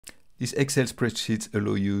These Excel spreadsheets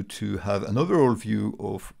allow you to have an overall view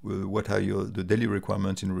of what are the daily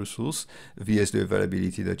requirements in resource vs the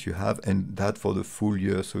availability that you have, and that for the full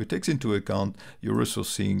year. So it takes into account your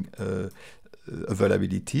resourcing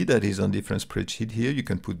availability that is on different spreadsheet. Here you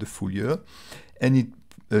can put the full year, and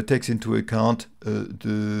it takes into account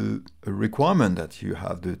the requirement that you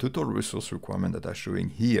have, the total resource requirement that are showing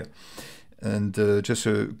here. And just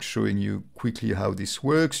showing you quickly how this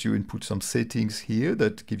works, you input some settings here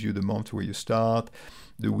that give you the month where you start,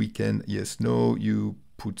 the weekend, yes, no, you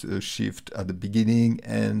put a shift at the beginning,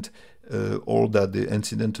 and all that, the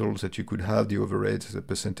incidentals that you could have, the overheads as a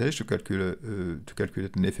percentage to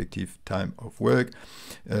calculate an effective time of work,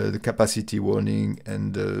 the capacity warning,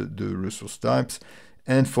 and the resource types.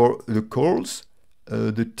 And for the calls,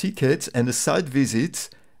 the tickets and the site visits,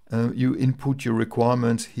 you input your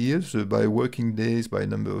requirements here, so by working days, by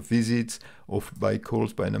number of visits, or by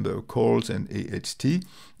calls, by number of calls, and AHT.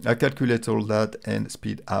 I calculate all that and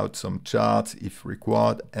speed out some charts if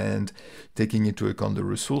required, and taking into account the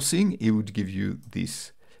resourcing, it would give you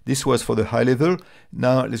this. This was for the high level.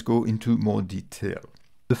 Now let's go into more detail.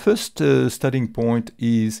 The first starting point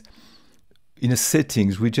is in the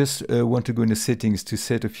settings. We just want to go in the settings to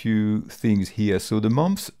set a few things here. So the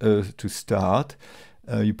months to start,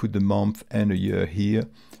 you put the month and a year here,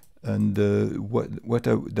 and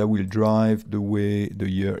that will drive the way the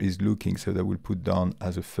year is looking. So that will put down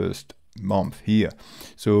as a first month here.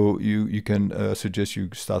 So you can suggest you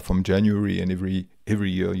start from January, and every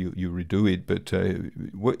year you redo it. But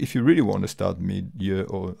if you really want to start mid-year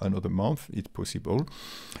or another month, it's possible.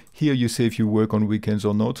 Here you say if you work on weekends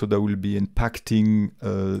or not. So that will be impacting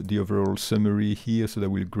the overall summary here. So that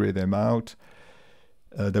will gray them out.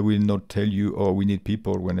 That will not tell you, oh, we need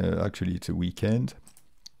people, when actually it's a weekend.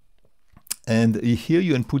 And here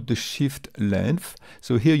you input the shift length.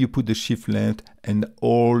 So here you put the shift length, and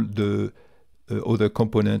all the other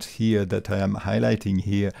components here that I am highlighting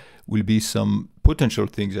here will be some potential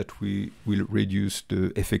things that we will reduce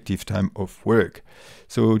the effective time of work.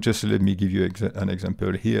 So just let me give you an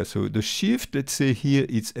example here. So the shift, let's say here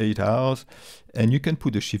it's 8 hours, and you can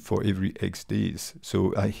put a shift for every X days.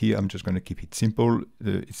 So here I'm just going to keep it simple.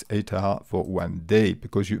 It's 8 hours for 1 day,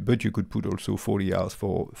 but you could put also 40 hours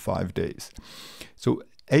for 5 days. So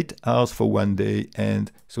 8 hours for 1 day, and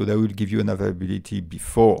so that will give you an availability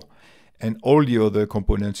before. And all the other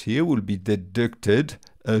components here will be deducted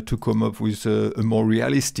to come up with a more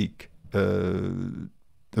realistic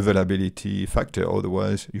availability factor.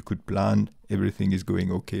 Otherwise, you could plan everything is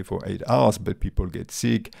going okay for 8 hours, but people get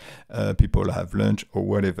sick, people have lunch or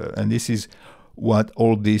whatever. And this is what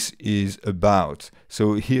all this is about.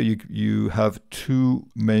 So here you have two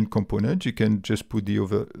main components. You can just put the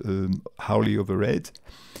hourly overhead,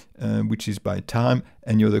 which is by time,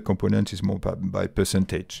 and the other component is more by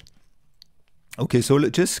percentage. Okay, so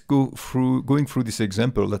let's just going through this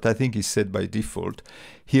example that I think is set by default.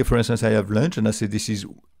 Here, for instance, I have lunch, and I say this is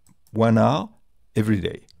 1 hour every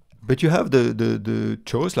day. But you have the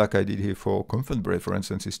choice, like I did here for comfort break, for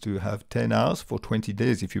instance, is to have 10 hours for 20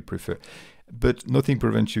 days if you prefer. But nothing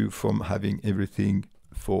prevents you from having everything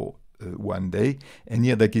for 1 day. And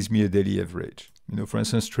here that gives me a daily average. You know, for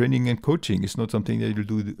instance, training and coaching is not something that you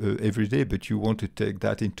do every day, but you want to take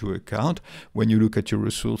that into account when you look at your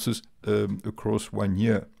resources across 1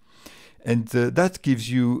 year. And that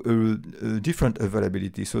gives you a different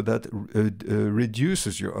availability, so that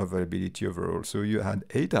reduces your availability overall. So you had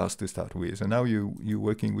 8 hours to start with, and now you're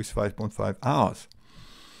working with 5.5 hours.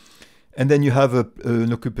 And then you have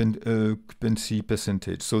an occupancy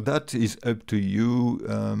percentage. So that is up to you.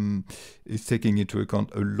 It's taking into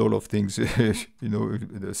account a lot of things, you know,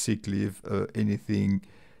 the sick leave, anything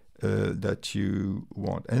that you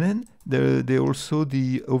want. And then there also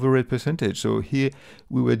the overhead percentage. So here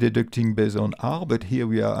we were deducting based on hour, but here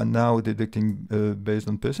we are now deducting based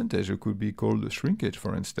on percentage. It could be called shrinkage,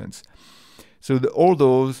 for instance. So all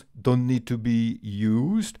those don't need to be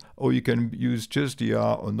used, or you can use just the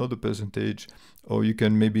R or another percentage, or you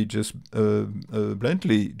can maybe just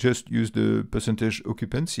bluntly just use the percentage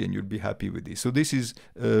occupancy, and you'll be happy with this. So this is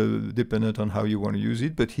dependent on how you want to use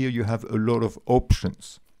it, but here you have a lot of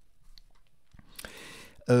options.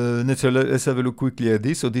 Let's have a look quickly at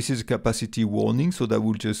this. So this is a capacity warning, so that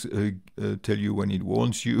will just tell you when it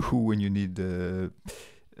warns you when you need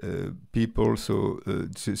people. So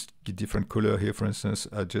just different color here. For instance,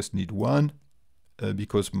 I just need 1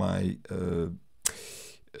 because my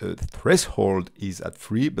threshold is at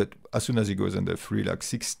 3, but as soon as it goes under 3, like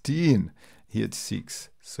 16, here it's 6.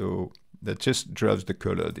 So that just drives the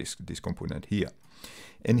color, this component here.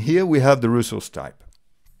 And here we have the resource type.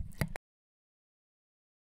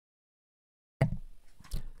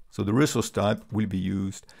 So the resource type will be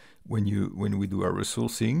used when we do our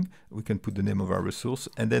resourcing. We can put the name of our resource,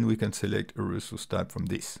 and then we can select a resource type from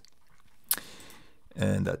this.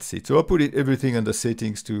 And that's it. So I put everything under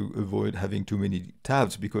settings to avoid having too many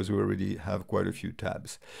tabs, because we already have quite a few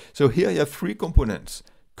tabs. So here you have three components: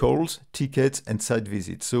 calls, tickets, and site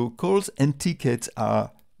visits. So calls and tickets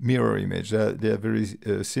are mirror image. They are very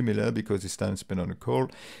similar, because it's time spent on a call.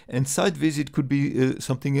 And site visit could be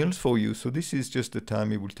something else for you. So this is just the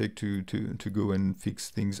time it will take to go and fix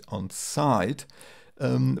things on site.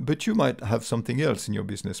 But you might have something else in your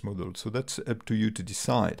business model. So that's up to you to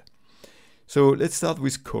decide. So let's start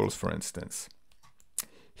with calls, for instance.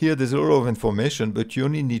 Here there's a lot of information, but you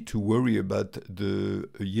only need to worry about the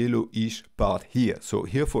yellowish part here. So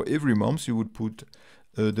here for every month you would put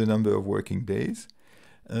the number of working days.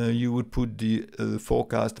 You would put the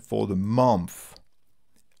forecast for the month.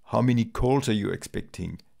 How many calls are you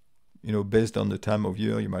expecting? You know, based on the time of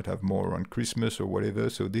year, you might have more on Christmas or whatever.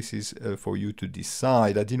 So this is for you to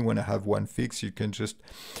decide. I didn't want to have one fix. You can just,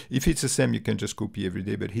 if it's the same, you can just copy every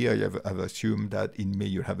day. But here I've assumed that in May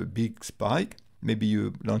you have a big spike. Maybe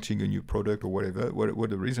you're launching a new product or whatever, what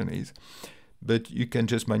the reason is. But you can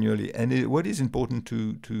just manually. And what is important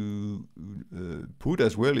to put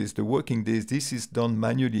as well is the working days. This is done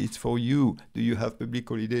manually. It's for you. Do you have public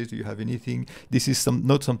holidays? Do you have anything? This is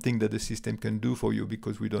not something that the system can do for you,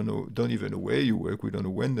 because we don't even know where you work. We don't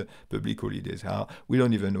know when the public holidays are. We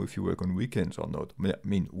don't even know if you work on weekends or not. I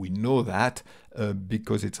mean, we know that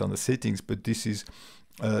because it's on the settings, but this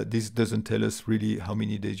doesn't tell us really how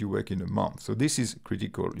many days you work in a month. So this is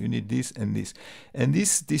critical. You need this and this. And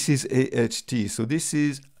this is AHT. So this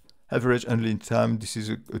is average handling time. This is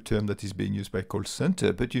a term that is being used by call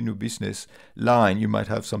center, but your new business line, you might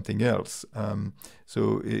have something else.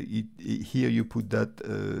 Here you put that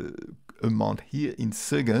amount here in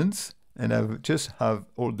seconds, and I just have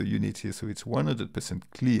all the units here. So it's 100%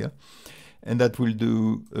 clear. And that will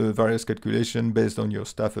do various calculations based on your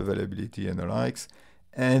staff availability and the likes.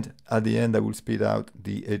 And at the end, I will spit out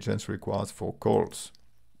the agents required for calls.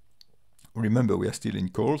 Remember, we are still in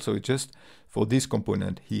calls, so it's just for this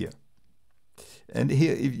component here. And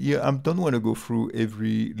here, I don't want to go through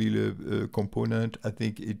every little component. I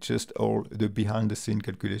think it's just all the behind-the-scene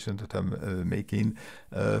calculation that I'm making.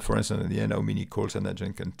 For instance, at the end, how many calls an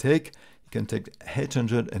agent can take. You can take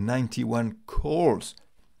 891 calls.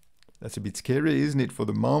 That's a bit scary, isn't it, for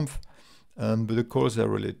the month? But the calls are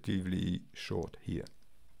relatively short here.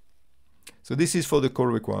 So this is for the call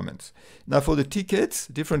requirements. Now for the tickets,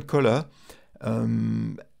 different color,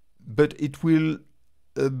 but it will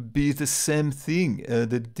be the same thing.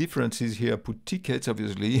 The difference is here I put tickets,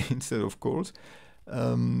 obviously, instead of calls.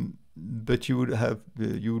 But you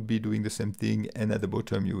would be doing the same thing, and at the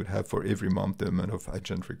bottom you would have for every month the amount of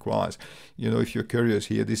agent requires. You know, if you're curious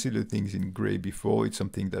here, these are the things in gray before. It's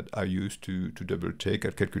something that I use to double check.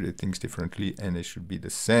 I calculate things differently, and it should be the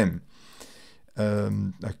same.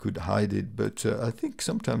 I could hide it, but I think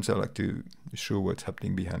sometimes I like to show what's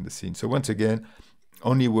happening behind the scenes. So once again,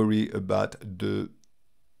 only worry about the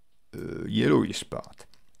yellowish part.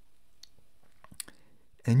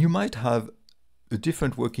 And you might have a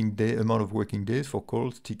different amount of working days for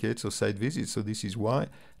calls, tickets, or site visits. So this is why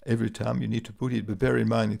every time you need to put it. But bear in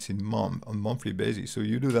mind, it's on monthly basis. So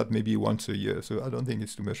you do that maybe once a year. So I don't think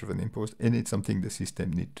it's too much of an impose, and it's something the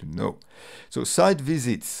system needs to know. So site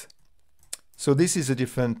visits. So this is a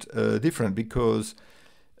different because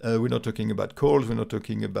we're not talking about calls. We're not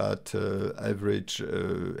talking about average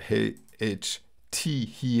AHT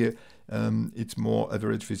here. It's more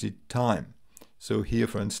average visit time. So here,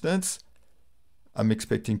 for instance, I'm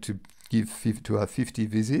expecting to have 50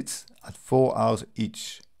 visits at 4 hours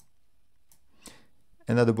each.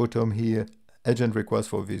 And at the bottom here, agent requests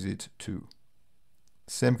for visit 2.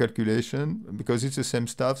 Same calculation, because it's the same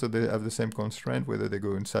stuff, so they have the same constraint, whether they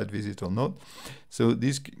go inside visit or not. So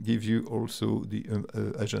this gives you also the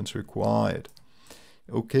agents required.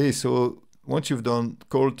 Okay, so once you've done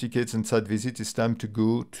call, tickets, and site visits, it's time to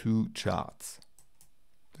go to charts.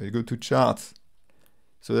 So you go to charts.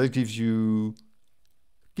 So that gives you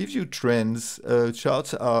trends.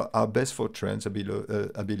 Charts are best for trends, I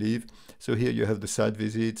believe. So here you have the site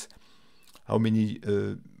visits, how many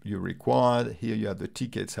you required. Here you have the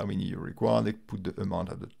tickets, how many you require. They put the amount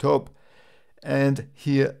at the top. And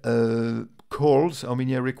here, calls, how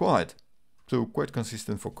many are required. So quite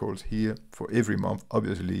consistent for calls here for every month,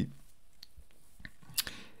 obviously.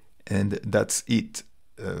 And that's it.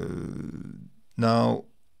 Now,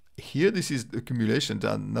 here, this is the accumulation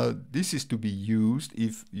done. Now, this is to be used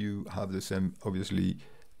if you have the same, obviously,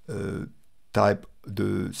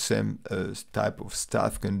 the same type of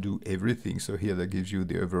staff can do everything. So here that gives you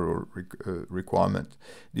the overall requirement,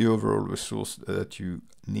 the overall resource that you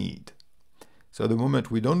need. So at the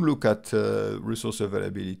moment we don't look at resource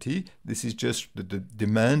availability. This is just the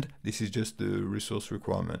demand. This is just the resource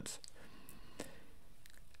requirements.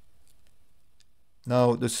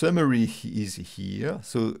 Now the summary is here.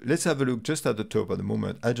 So let's have a look just at the top at the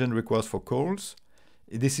moment. Agent requires for calls.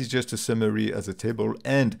 This is just a summary as a table.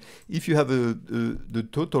 And if you have the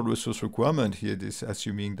total resource requirement here, this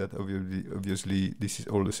assuming that obviously this is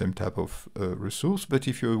all the same type of resource. But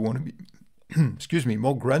if you want to be, excuse me,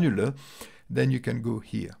 more granular, then you can go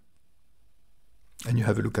here and you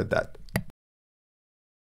have a look at that.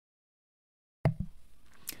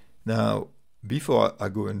 Now, before I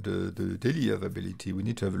go into the daily availability, we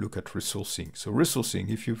need to have a look at resourcing. So resourcing,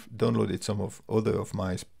 if you've downloaded some of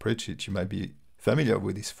my spreadsheets, you might be familiar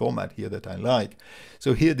with this format here that I like.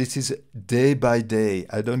 So here, this is day by day.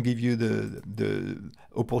 I don't give you the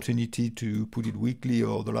opportunity to put it weekly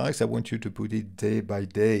or the likes. I want you to put it day by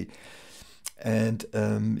day. And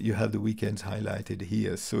you have the weekends highlighted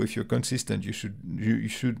here. So if you're consistent, you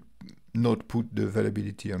should not put the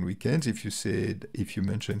availability on weekends. If you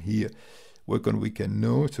mention here, work on weekend,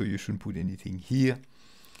 no, so you shouldn't put anything here.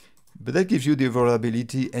 But that gives you the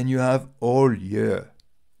availability, and you have all year.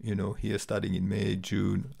 You know, here starting in May,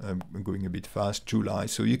 June, I'm going a bit fast, July.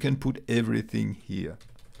 So you can put everything here.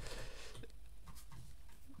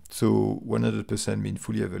 So 100% mean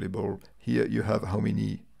fully available. Here you have how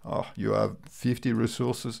many? You have 50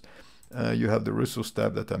 resources. You have the resource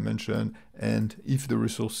tab that I mentioned. And if the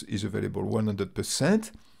resource is available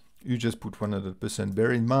 100%, you just put 100%.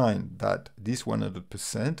 Bear in mind that this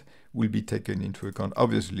 100% will be taken into account,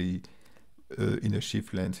 obviously, in a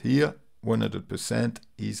shift length here. 100%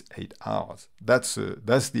 is 8 hours. That's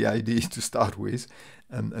the idea to start with,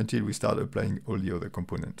 until we start applying all the other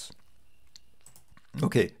components.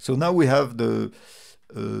 Okay, so now we have the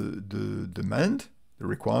demand, the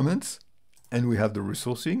requirements, and we have the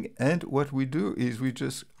resourcing. And what we do is we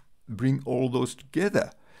just bring all those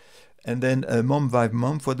together. And then month by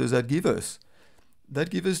month, what does that give us?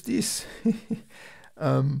 That gives us this.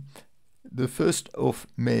 The 1st of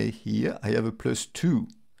May here, I have a +2.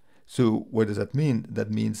 So what does that mean? That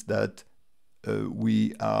means that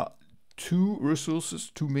we are 2 resources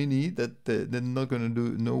too many, that they're not going to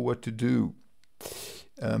know what to do.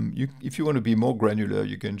 If you want to be more granular,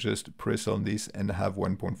 you can just press on this and have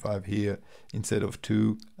 1.5 here instead of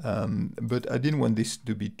 2. But I didn't want this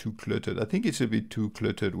to be too cluttered. I think it's a bit too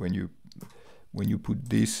cluttered when you put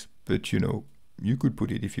this, but you know, you could put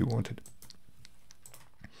it if you wanted.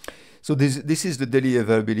 So this is the daily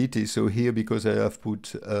availability. So here, because I have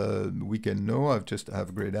put weekend no, I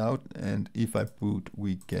have grayed out. And if I put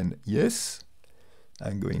weekend yes,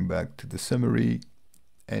 I'm going back to the summary.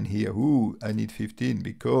 And here, I need 15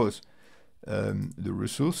 because the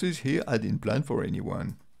resources here, I didn't plan for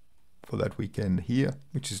anyone for that weekend here,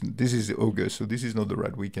 this is August, so this is not the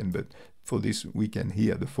right weekend, but for this weekend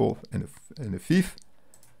here, the 4th and the 5th,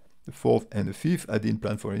 the 4th and the 5th, I didn't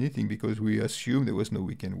plan for anything because we assumed there was no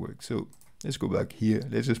weekend work. So let's go back here.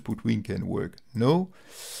 Let's just put weekend work no,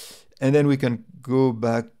 and then we can go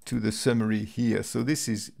back to the summary here. So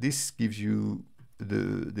this gives you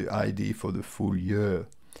the ID for the full year.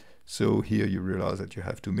 So here you realize that you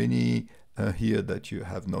have too many, here that you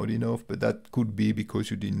have not enough, but that could be because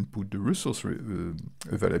you didn't put the resource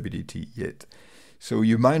availability yet. So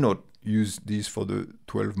you might not use this for the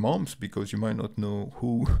 12 months because you might not know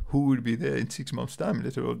who will be there in 6 months' time,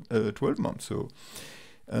 let alone 12 months. So,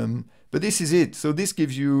 but this is it. So this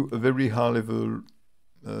gives you a very high level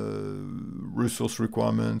resource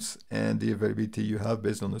requirements and the availability you have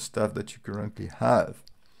based on the staff that you currently have.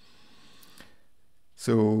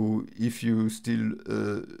 So if you still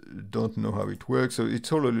don't know how it works, so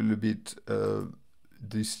it's all a little bit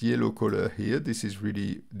this yellow color here. This is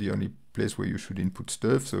really the only place where you should input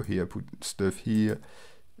stuff. So here I put stuff here.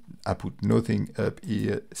 I put nothing up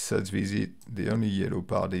here. Sales visit, the only yellow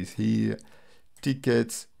part is here.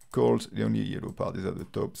 Tickets, calls, the only yellow part is at the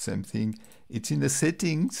top. Same thing. It's in the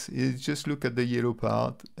settings. You just look at the yellow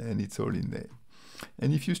part and it's all in there.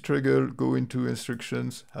 And if you struggle, go into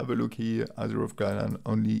instructions, have a look here, other of guideline,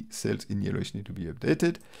 only cells in yellowish need to be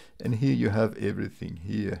updated. And here you have everything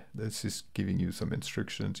here. This is giving you some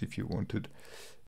instructions if you wanted